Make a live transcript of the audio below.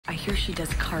I hear she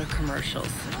does car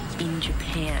commercials in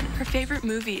Japan. Her favorite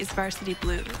movie is Varsity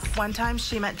Blues. One time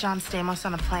she met John Stamos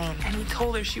on a plane. And he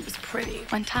told her she was pretty.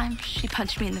 One time she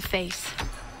punched me in the face.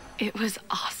 It was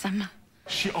awesome.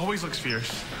 She always looks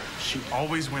fierce. She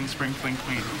always wins Spring Fling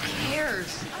Queen. Who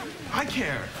cares? I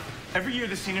care. Every year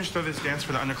the seniors throw this dance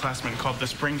for the underclassmen called the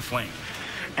Spring Fling.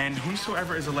 And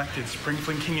whosoever is elected Spring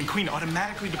Fling King and Queen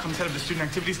automatically becomes head of the Student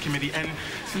Activities Committee. And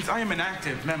since I am an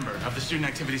active member of the Student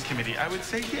Activities Committee, I would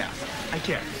say, yeah, I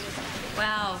care.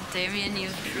 Wow, Damien,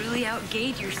 you've truly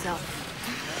outgayed yourself.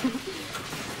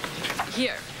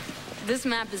 Here, this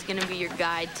map is gonna be your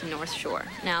guide to North Shore.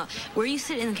 Now, where you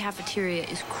sit in the cafeteria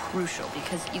is crucial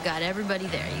because you got everybody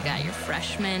there. You got your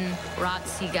freshmen,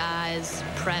 ROTC guys,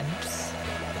 preps,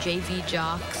 JV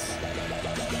jocks,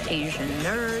 Asian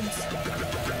nerds,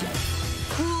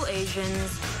 cool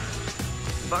Asians,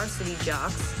 varsity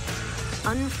jocks,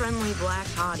 unfriendly black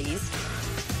hotties,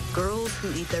 girls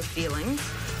who eat their feelings,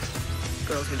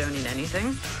 girls who don't eat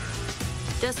anything,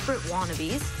 desperate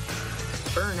wannabes,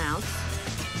 burnouts,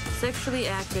 sexually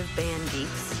active band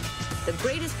geeks, the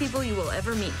greatest people you will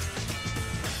ever meet,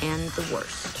 and the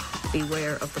worst.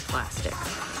 Beware of the plastic.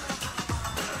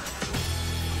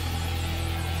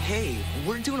 Hey,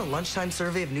 we're doing a lunchtime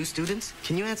survey of new students.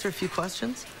 Can you answer a few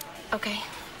questions? Okay.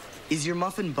 Is your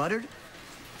muffin buttered?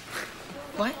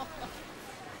 What?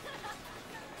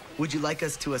 Would you like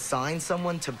us to assign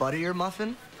someone to butter your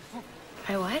muffin?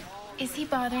 My what? Is he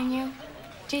bothering you?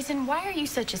 Jason, why are you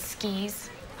such a skis?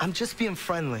 I'm just being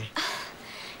friendly.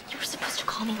 You were supposed to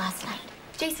call me last night.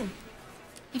 Jason,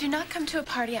 you do not come to a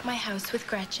party at my house with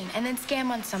Gretchen and then scam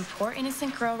on some poor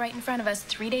innocent girl right in front of us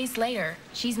 3 days later.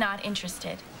 She's not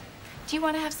interested. Do you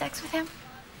want to have sex with him?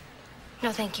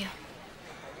 No, thank you.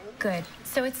 Good.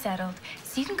 So it's settled.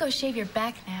 So you can go shave your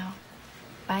back now.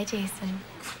 Bye, Jason.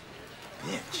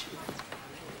 Bitch.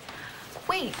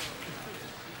 Wait.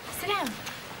 Sit down.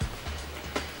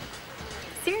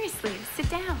 Seriously, sit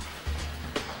down.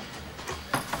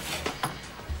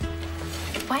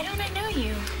 Why don't I know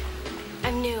you?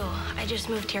 I'm new. I just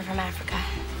moved here from Africa.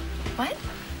 What?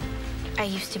 I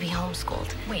used to be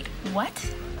homeschooled. Wait,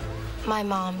 what? My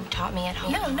mom taught me at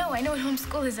home. No, I know what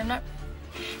homeschool is. I'm not...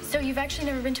 So you've actually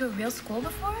never been to a real school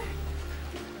before?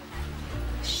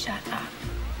 Shut up.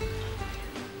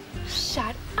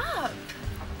 Shut up.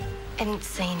 I didn't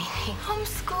say anything.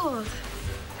 Homeschooled.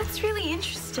 That's really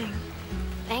interesting.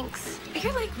 Thanks.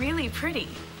 You're like really pretty.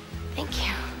 Thank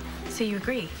you. So you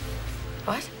agree?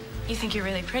 What? You think you're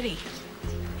really pretty?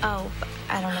 Oh,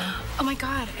 I don't know. Oh my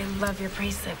God, I love your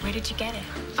bracelet. Where did you get it?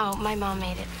 Oh, my mom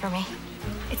made it for me.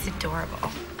 It's adorable.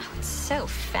 Oh, it's so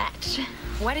fetch.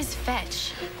 What is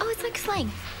fetch? Oh, it's like slang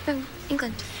from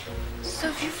England. So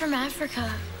if you're from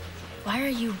Africa, why are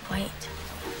you white?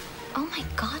 Oh my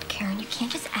God, Karen, you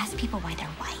can't just ask people why they're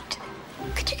white.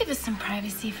 Could you give us some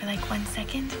privacy for like 1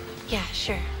 second? Yeah,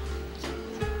 sure.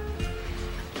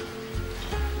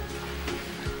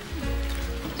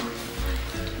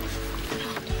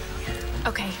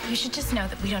 Okay, you should just know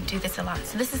that we don't do this a lot,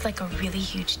 so this is like a really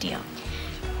huge deal.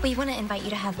 We want to invite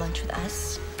you to have lunch with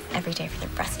us every day for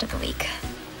the rest of the week.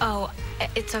 Oh,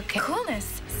 it's okay.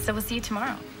 Coolness. So we'll see you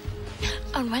tomorrow.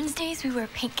 On Wednesdays, we wear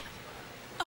pink